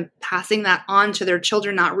might be them passing that on to their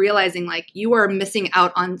children, not realizing like you are missing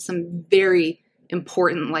out on some very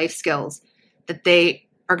important life skills that they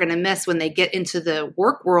are going to miss when they get into the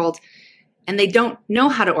work world and they don't know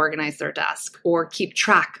how to organize their desk or keep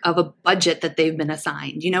track of a budget that they've been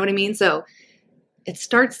assigned. You know what I mean? So it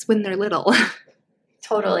starts when they're little.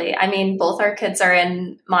 Totally. I mean, both our kids are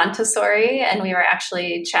in Montessori, and we were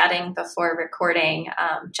actually chatting before recording,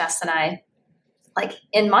 Jess and I, like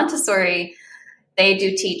in Montessori, they do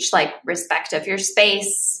teach like respect of your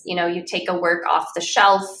space. You take a work off the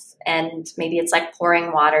shelf and maybe it's like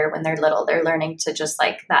pouring water when they're little. They're learning to just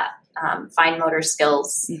like that fine motor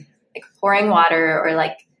skills, like pouring water or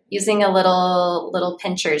like using a little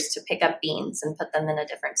pinchers to pick up beans and put them in a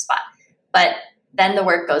different spot. But then the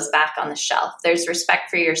work goes back on the shelf. There's respect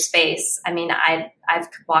for your space. I mean, I've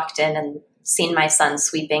walked in and seen my son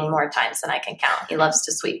sweeping more times than I can count. He loves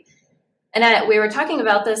to sweep. And we were talking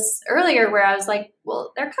about this earlier where I was like,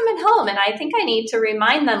 well, they're coming home. And I think I need to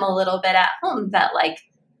remind them a little bit at home that like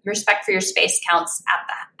respect for your space counts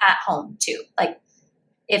at home too. Like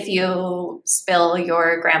if you spill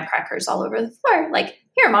your graham crackers all over the floor, like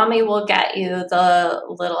here, mommy will get you the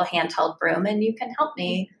little handheld broom and you can help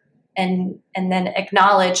me. And then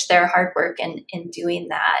acknowledge their hard work in doing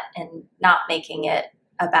that and not making it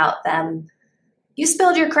about them. You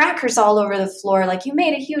spilled your crackers all over the floor. Like, you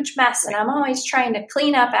made a huge mess and I'm always trying to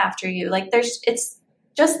clean up after you. Like, it's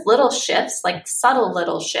just little shifts, like subtle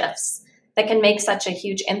little shifts that can make such a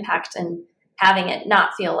huge impact in having it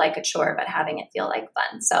not feel like a chore, but having it feel like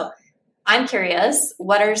fun. So I'm curious,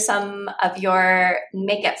 what are some of your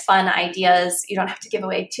make it fun ideas? You don't have to give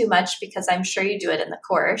away too much because I'm sure you do it in the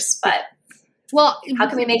course, but how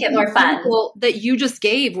can we make it more fun? That you just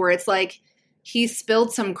gave, where it's like he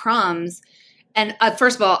spilled some crumbs. And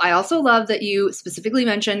first of all, I also love that you specifically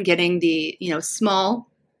mentioned getting the, small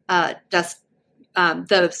dust,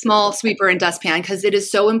 the small sweeper and dustpan, because it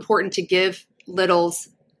is so important to give littles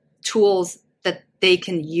tools that they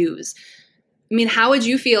can use. I mean, how would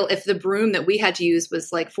you feel if the broom that we had to use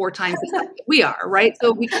was like 4 times as big as we are, right?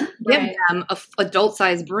 So we can give them a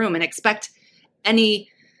adult-sized broom and expect any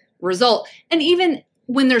result. And even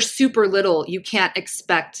when they're super little, you can't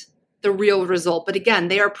expect the real result. But again,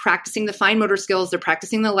 they are practicing the fine motor skills. They're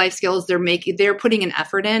practicing the life skills. They're putting an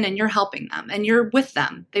effort in, and you're helping them and you're with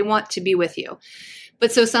them. They want to be with you.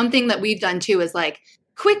 But so something that we've done too is like,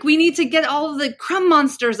 quick, we need to get all of the crumb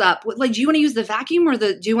monsters up. Like, do you want to use the vacuum or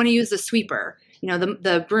do you want to use the sweeper?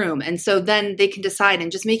 The broom. And so then they can decide,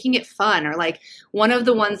 and just making it fun. Or like, one of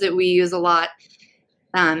the ones that we use a lot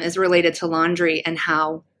is related to laundry, and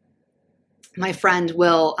how my friend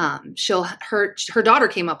will, her daughter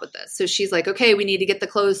came up with this. So she's like, okay, we need to get the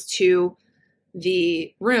clothes to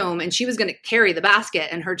the room. And she was going to carry the basket.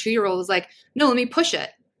 And her 2-year-old was like, no, let me push it.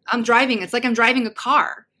 I'm driving. It's like I'm driving a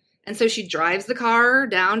car. And so she drives the car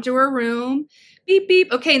down to her room. Beep,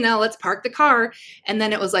 beep. Okay, now let's park the car. And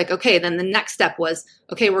then it was like, okay, then the next step was,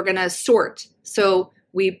 okay, we're going to sort. So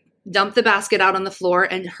we dumped the basket out on the floor,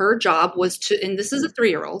 and her job was to, and this is a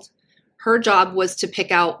 3-year-old, her job was to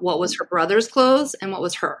pick out what was her brother's clothes and what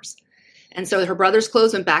was hers. And so her brother's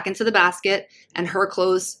clothes went back into the basket, and her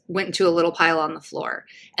clothes went into a little pile on the floor.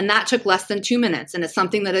 And that took less than 2 minutes. And it's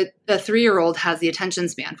something that a 3-year-old has the attention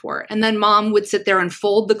span for. And then mom would sit there and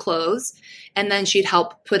fold the clothes, and then she'd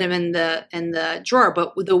help put them in the drawer.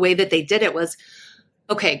 But the way that they did it was,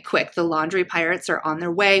 okay, quick, the laundry pirates are on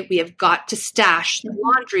their way. We have got to stash the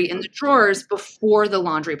laundry in the drawers before the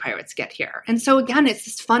laundry pirates get here. And so again, it's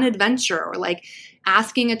this fun adventure. Or like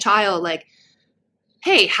asking a child, like,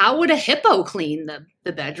 hey, how would a hippo clean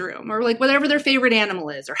the bedroom? Or like whatever their favorite animal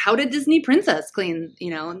is. Or how did Disney princess clean,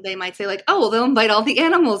 and they might say like, oh, well, they'll invite all the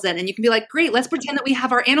animals in. And you can be like, great, let's pretend that we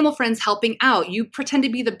have our animal friends helping out. You pretend to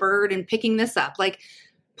be the bird and picking this up. Like,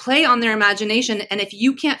 play on their imagination. And if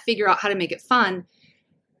you can't figure out how to make it fun,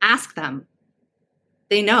 ask them.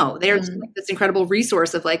 They know. They're just like this incredible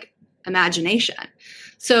resource of like imagination.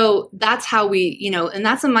 So that's how we, and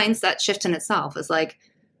that's a mindset shift in itself, is like,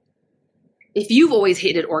 if you've always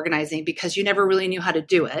hated organizing because you never really knew how to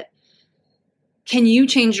do it, can you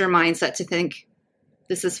change your mindset to think,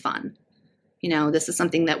 this is fun? This is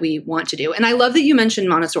something that we want to do. And I love that you mentioned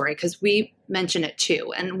Montessori, because we mention it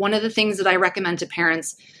too. And one of the things that I recommend to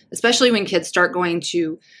parents, especially when kids start going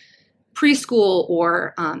to preschool,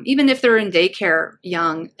 or even if they're in daycare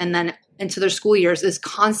young and then into their school years, is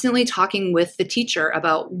constantly talking with the teacher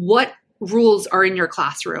about what rules are in your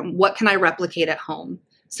classroom. What can I replicate at home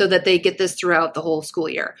so that they get this throughout the whole school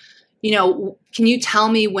year? Can you tell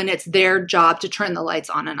me when it's their job to turn the lights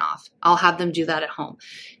on and off? I'll have them do that at home.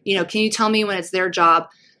 Can you tell me when it's their job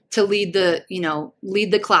to lead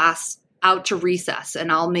the class out to recess,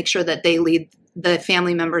 and I'll make sure that they lead the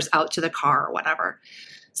family members out to the car or whatever.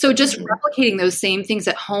 So just replicating those same things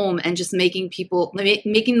at home, and just making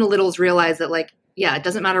the littles realize that, like, yeah, it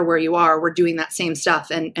doesn't matter where you are, we're doing that same stuff,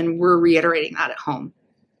 and we're reiterating that at home.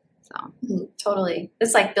 So totally.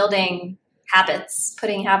 It's like building habits,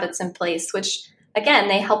 putting habits in place, which again,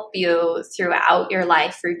 they help you throughout your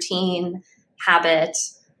life: routine, habit,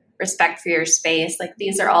 respect for your space. Like,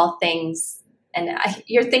 these are all things. And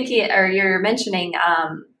you're mentioning,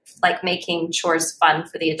 like making chores fun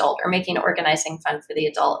for the adult, or making organizing fun for the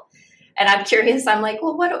adult. And I'm curious, I'm like,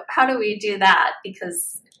 well, how do we do that?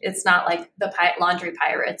 Because it's not like the laundry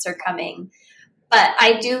pirates are coming. But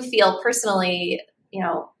I do feel personally,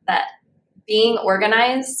 that being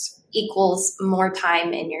organized equals more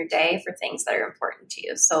time in your day for things that are important to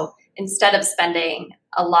you. So instead of spending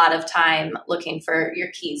a lot of time looking for your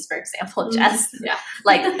keys, for example, Jess,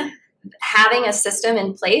 like having a system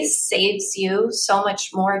in place saves you so much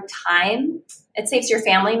more time. It saves your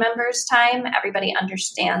family members time. Everybody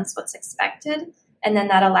understands what's expected. And then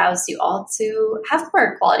that allows you all to have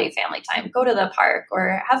more quality family time, go to the park,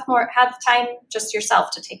 or have time just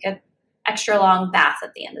yourself to take an extra long bath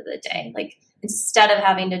at the end of the day. Like, instead of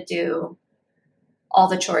having to do all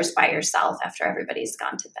the chores by yourself after everybody's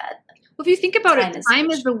gone to bed. Well, if you think about it,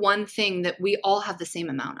 time is the one thing that we all have the same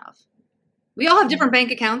amount of. We all have different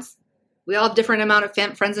bank accounts. We all have different amount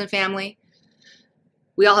of friends and family.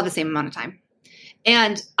 We all have the same amount of time.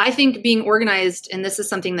 And I think being organized, and this is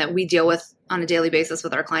something that we deal with on a daily basis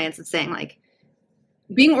with our clients, it's saying like,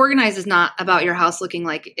 being organized is not about your house looking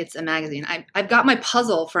like it's a magazine. I've got my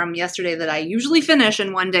puzzle from yesterday that I usually finish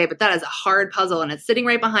in one day, but that is a hard puzzle and it's sitting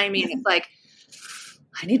right behind me. And it's like,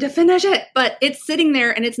 I need to finish it, but it's sitting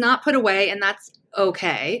there and it's not put away, and that's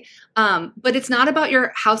okay. But it's not about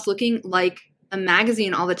your house looking like a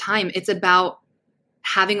magazine all the time. It's about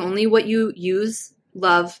having only what you use,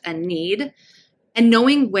 love, and need, and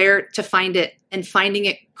knowing where to find it and finding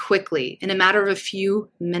it quickly in a matter of a few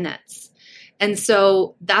minutes. And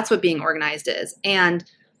so that's what being organized is. And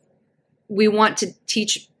we want to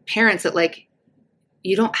teach parents that like,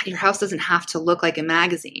 your house doesn't have to look like a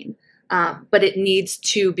magazine, but it needs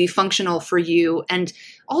to be functional for you. And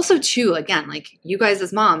also too, again, like you guys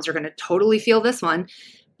as moms are going to totally feel this one,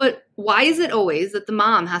 but why is it always that the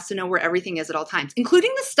mom has to know where everything is at all times,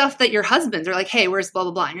 including the stuff that your husbands are like, hey, where's blah,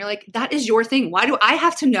 blah, blah. And you're like, that is your thing. Why do I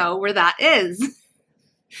have to know where that is?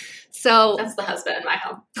 So that's the husband in my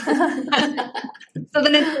home. So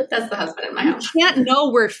then that's the husband in my home. You can't know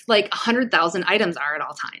where like 100,000 items are at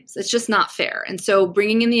all times. It's just not fair. And so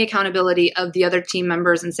bringing in the accountability of the other team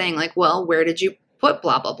members and saying like, well, where did you put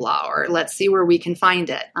blah, blah, blah, or let's see where we can find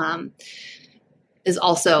it, is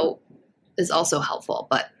also helpful.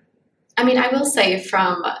 But I mean, I will say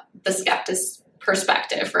from the skeptic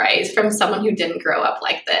perspective, right? From someone who didn't grow up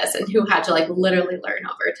like this and who had to like literally learn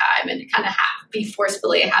over time and kind of be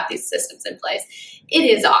forcefully have these systems in place. It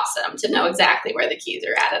is awesome to know exactly where the keys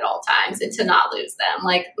are at all times and to not lose them.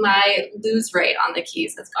 Like my lose rate on the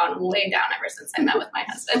keys has gone way down ever since I met with my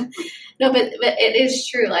husband. No, but it is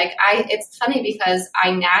true. Like it's funny because I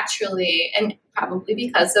naturally, and probably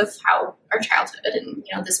because of how our childhood and,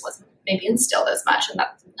 this wasn't maybe instilled as much, and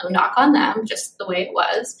that's no knock on them, just the way it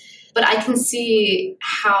was. But I can see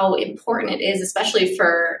how important it is, especially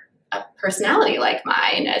for a personality like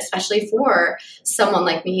mine, especially for someone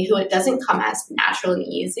like me who it doesn't come as natural and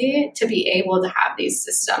easy to be able to have these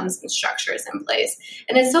systems and structures in place.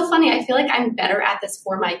 And it's so funny. I feel like I'm better at this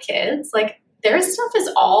for my kids. Like their stuff is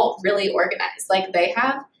all really organized. Like they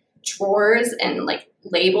have drawers and like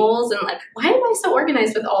labels and like, why am I so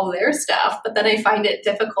organized with all their stuff? But then I find it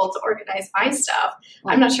difficult to organize my stuff.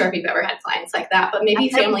 I'm not sure if you've ever had clients like that, but maybe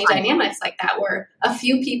family dynamics like that, where a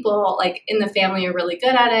few people like in the family are really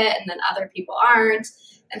good at it and then other people aren't,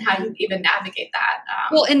 and how you even navigate that.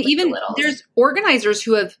 Well, and even there's organizers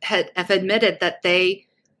who have admitted that they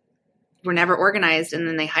were never organized, and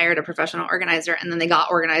then they hired a professional organizer, and then they got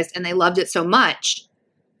organized and they loved it so much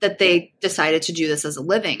that they decided to do this as a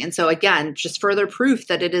living. And so again, just further proof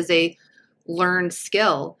that it is a learned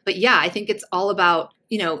skill. But yeah, I think it's all about,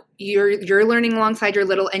 you're learning alongside your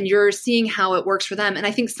little and you're seeing how it works for them. And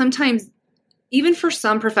I think sometimes even for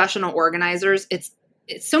some professional organizers, it's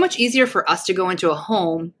so much easier for us to go into a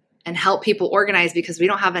home and help people organize because we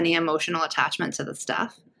don't have any emotional attachment to the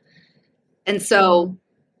stuff. And so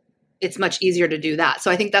it's much easier to do that. So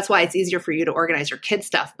I think that's why it's easier for you to organize your kids'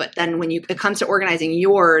 stuff. But then when it comes to organizing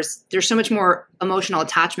yours, there's so much more emotional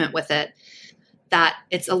attachment with it that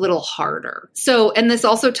it's a little harder. So, and this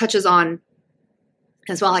also touches on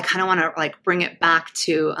as well, I kind of want to like bring it back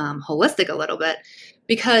to holistic a little bit,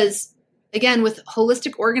 because again, with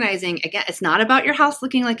holistic organizing, again, it's not about your house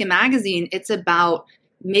looking like a magazine. It's about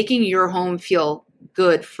making your home feel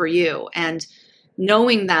good for you and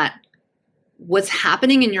knowing that what's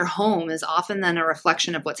happening in your home is often then a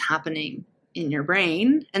reflection of what's happening in your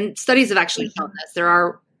brain. And studies have actually shown this. There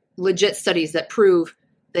are legit studies that prove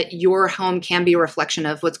that your home can be a reflection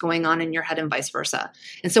of what's going on in your head and vice versa.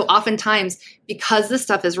 And so oftentimes, because this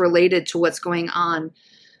stuff is related to what's going on,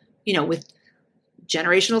 with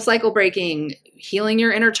generational cycle breaking, healing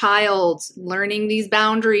your inner child, learning these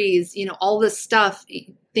boundaries, all this stuff,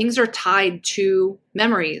 things are tied to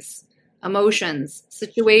memories, emotions,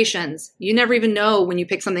 situations. You never even know when you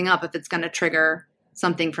pick something up if it's going to trigger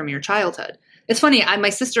something from your childhood. It's funny.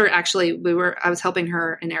 My sister actually, I was helping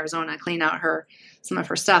her in Arizona clean out some of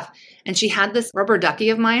her stuff, and she had this rubber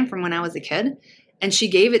ducky of mine from when I was a kid, and she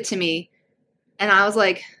gave it to me, and I was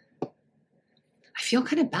like, I feel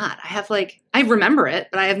kind of bad. I remember it,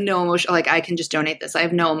 but I have no emotion. Like I can just donate this. I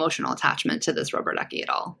have no emotional attachment to this rubber ducky at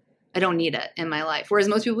all. I don't need it in my life. Whereas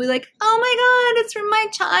most people will be like, oh my God, it's from my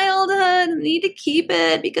childhood. I need to keep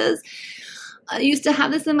it because I used to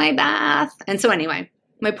have this in my bath. And so anyway,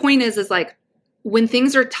 my point is like, when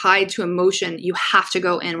things are tied to emotion, you have to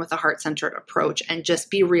go in with a heart-centered approach and just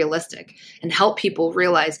be realistic and help people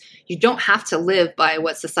realize you don't have to live by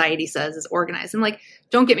what society says is organized. And like,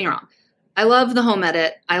 don't get me wrong. I love the home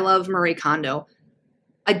edit. I love Marie Kondo.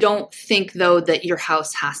 I don't think though that your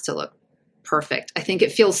house has to look perfect. I think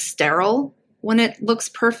it feels sterile when it looks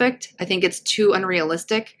perfect. I think it's too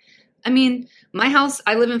unrealistic. I mean, my house,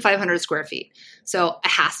 I live in 500 square feet. So it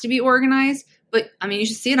has to be organized, but I mean, you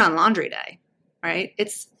should see it on laundry day. Right?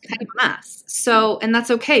 It's kind of a mess. So, and that's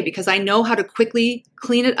okay because I know how to quickly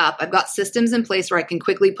clean it up. I've got systems in place where I can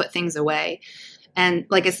quickly put things away. And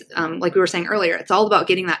like we were saying earlier, it's all about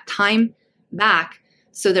getting that time back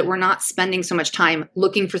so that we're not spending so much time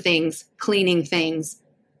looking for things, cleaning things,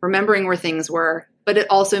 remembering where things were. But it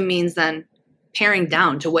also means then paring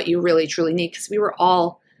down to what you really truly need, because we were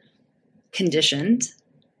all conditioned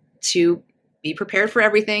to be prepared for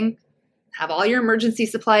everything, have all your emergency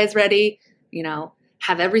supplies ready,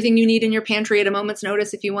 have everything you need in your pantry at a moment's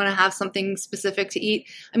notice if you want to have something specific to eat.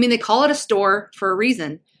 I mean, they call it a store for a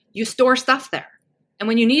reason. You store stuff there. And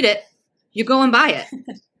when you need it, you go and buy it.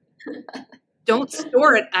 Don't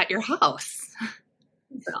store it at your house.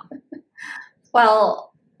 So.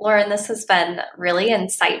 Well, Lauren, this has been really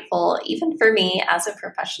insightful, even for me as a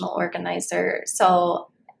professional organizer.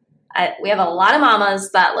 So we have a lot of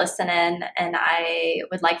mamas that listen in, and I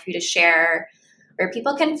would like for you to share where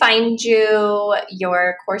people can find you,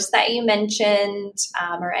 your course that you mentioned,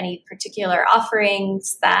 or any particular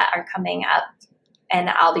offerings that are coming up. And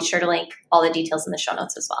I'll be sure to link all the details in the show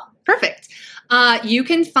notes as well. Perfect. You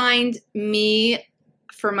can find me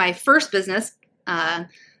for my first business,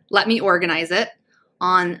 Let Me Organize It,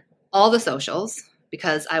 on all the socials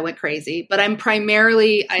because I went crazy. But I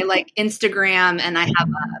like Instagram, and I have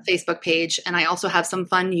a Facebook page, and I also have some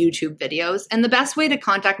fun YouTube videos. And the best way to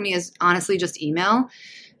contact me is honestly just email.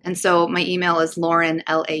 And so my email is Lauren,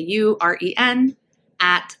 LAUREN,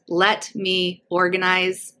 at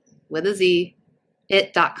letmeorganize, with a Z,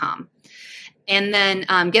 it.com. And then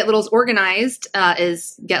Get Littles Organized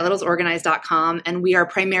is getlittlеsorganized.com. And we are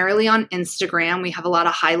primarily on Instagram. We have a lot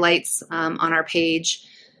of highlights on our page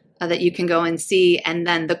that you can go and see. And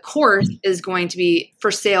then the course is going to be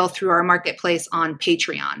for sale through our marketplace on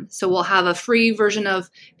Patreon. So we'll have a free version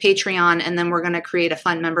of Patreon, and then we're going to create a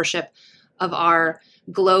fun membership of our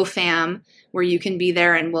Glow Fam, where you can be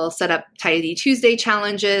there, and we'll set up Tidy Tuesday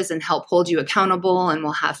challenges and help hold you accountable. And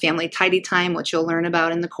we'll have family tidy time, which you'll learn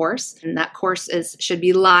about in the course. And that course should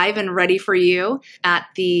be live and ready for you at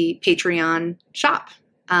the Patreon shop.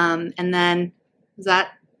 And then I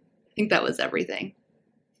think that was everything.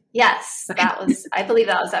 Yes, I believe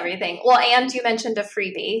that was everything. Well, and you mentioned a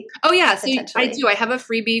freebie. Oh yeah, so I do. I have a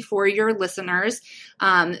freebie for your listeners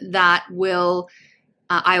that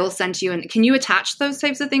I will send to you. And can you attach those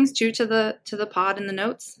types of things too to the pod in the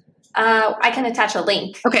notes? I can attach a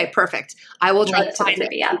link. Okay, perfect. I will try to find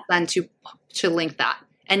it then to link that.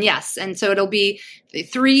 And yes, and so it'll be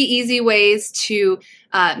 3 easy ways to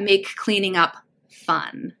make cleaning up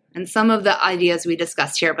fun. And some of the ideas we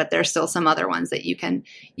discussed here, but there's still some other ones that you can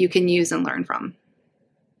use and learn from.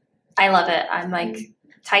 I love it. I'm like,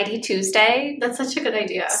 Tidy Tuesday. That's such a good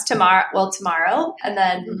idea. It's tomorrow, and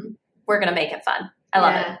then we're going to make it fun. I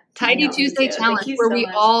love it. Tidy Tuesday challenge, where we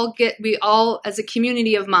all as a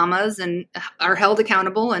community of mamas and are held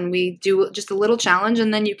accountable, and we do just a little challenge,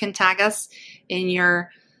 and then you can tag us in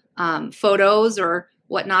your photos or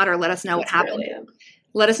whatnot, or let us know what happened. Brilliant.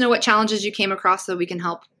 Let us know what challenges you came across so we can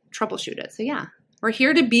help troubleshoot it. So yeah, we're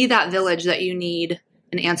here to be that village that you need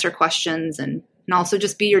and answer questions, and also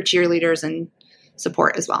just be your cheerleaders and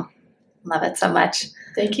support as well. Love it so much.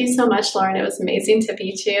 Thank you so much, Lauren. It was amazing to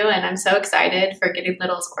meet you, and I'm so excited for Getting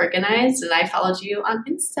Littles Organized, and I followed you on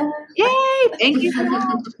Insta. Yay! Thank you for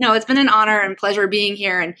that. No, it's been an honor and pleasure being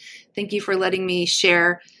here, and thank you for letting me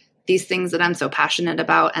share these things that I'm so passionate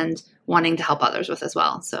about and wanting to help others with as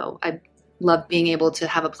well. So I love being able to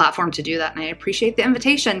have a platform to do that, and I appreciate the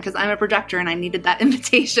invitation because I'm a projector and I needed that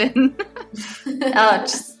invitation. Oh,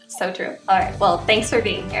 just so true. All right. Well, thanks for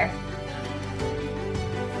being here.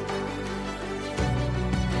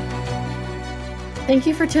 Thank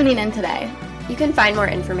you for tuning in today. You can find more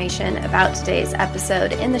information about today's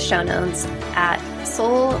episode in the show notes at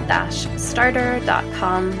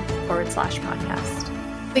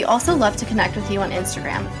soul-starter.com/podcast. We also love to connect with you on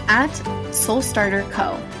Instagram at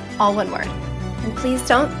SoulStarterCo, all one word. And please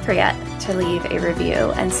don't forget to leave a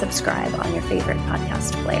review and subscribe on your favorite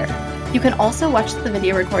podcast player. You can also watch the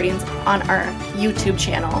video recordings on our YouTube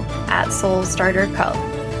channel at Soul Starter Co.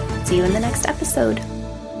 See you in the next episode.